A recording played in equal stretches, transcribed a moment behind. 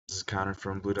is Connor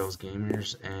from Blue Devils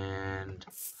Gamers, and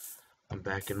I'm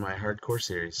back in my hardcore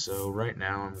series. So right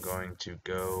now I'm going to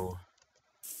go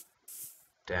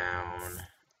down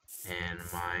and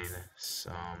mine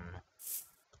some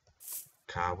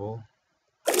cobble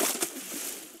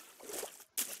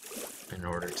in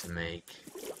order to make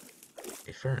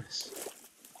a furnace.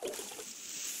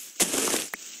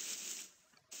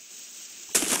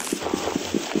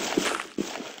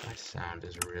 My sound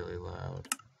is really loud.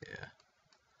 Yeah.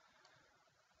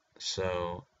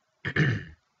 So I'm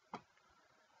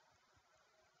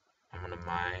gonna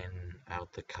mine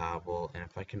out the cobble, and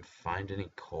if I can find any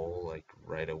coal like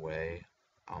right away,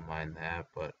 I'll mine that,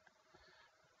 but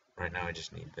right now I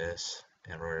just need this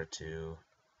in order to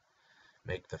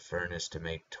make the furnace to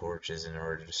make torches in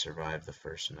order to survive the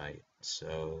first night.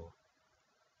 So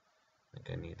I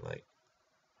think I need like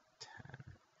 10.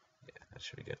 Yeah, that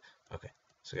should be good. Okay,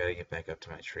 so I gotta get back up to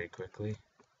my tree quickly.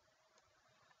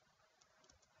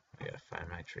 I gotta find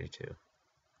my tree too.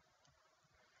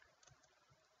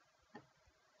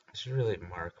 I should really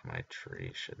mark my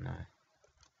tree, shouldn't I?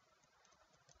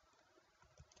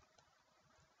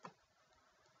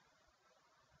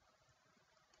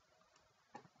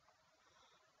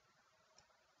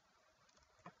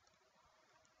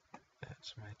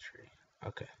 That's my tree.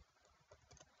 Okay.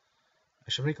 I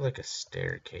should make like a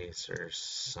staircase or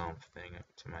something up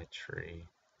to my tree,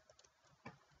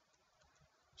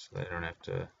 so that I don't have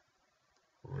to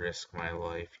risk my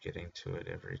life getting to it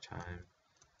every time.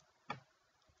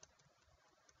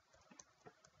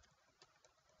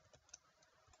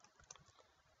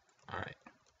 Alright,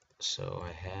 so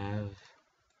I have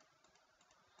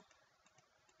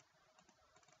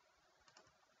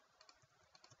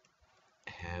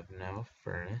now a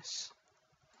furnace.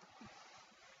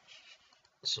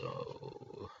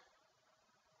 So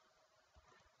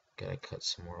gotta cut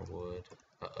some more wood.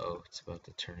 Uh-oh, it's about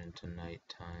to turn into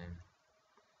nighttime.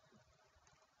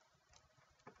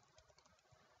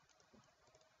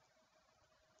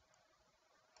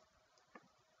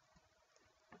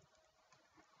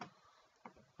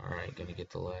 Alright, I'm gonna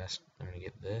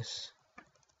get this.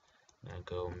 Now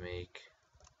go make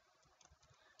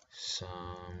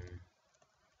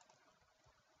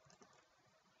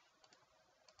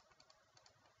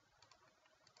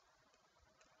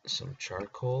some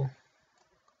charcoal,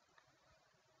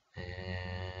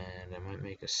 and I might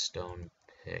make a stone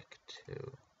pick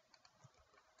too.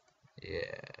 Yeah.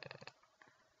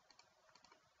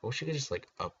 I wish you could just like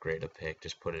upgrade a pick,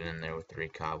 just put it in there with 3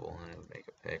 cobble and it would make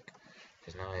a pick.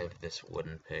 Because now I have this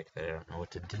wooden pick that I don't know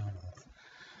what to do with.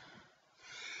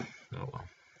 Oh well.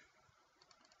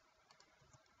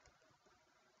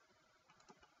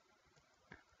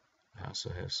 I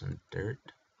also have some dirt.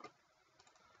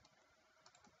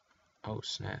 Oh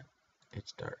snap,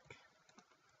 it's dark.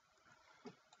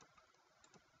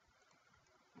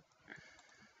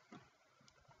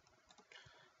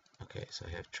 Okay, so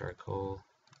I have charcoal,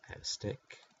 I have a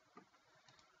stick.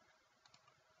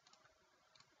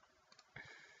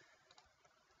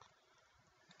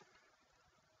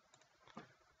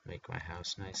 Make my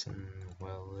house nice and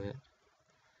well lit.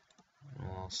 And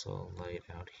I'll also light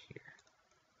out here.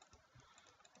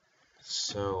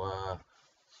 So,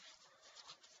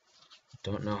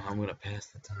 don't know how I'm gonna pass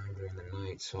the time during the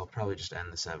night, so I'll probably just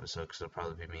end this episode because it'll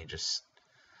probably be me just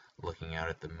looking out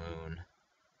at the moon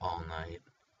all night.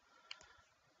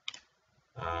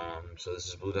 So this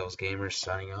is Blue Devils Gamers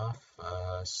signing off.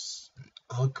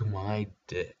 Hug my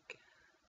dick.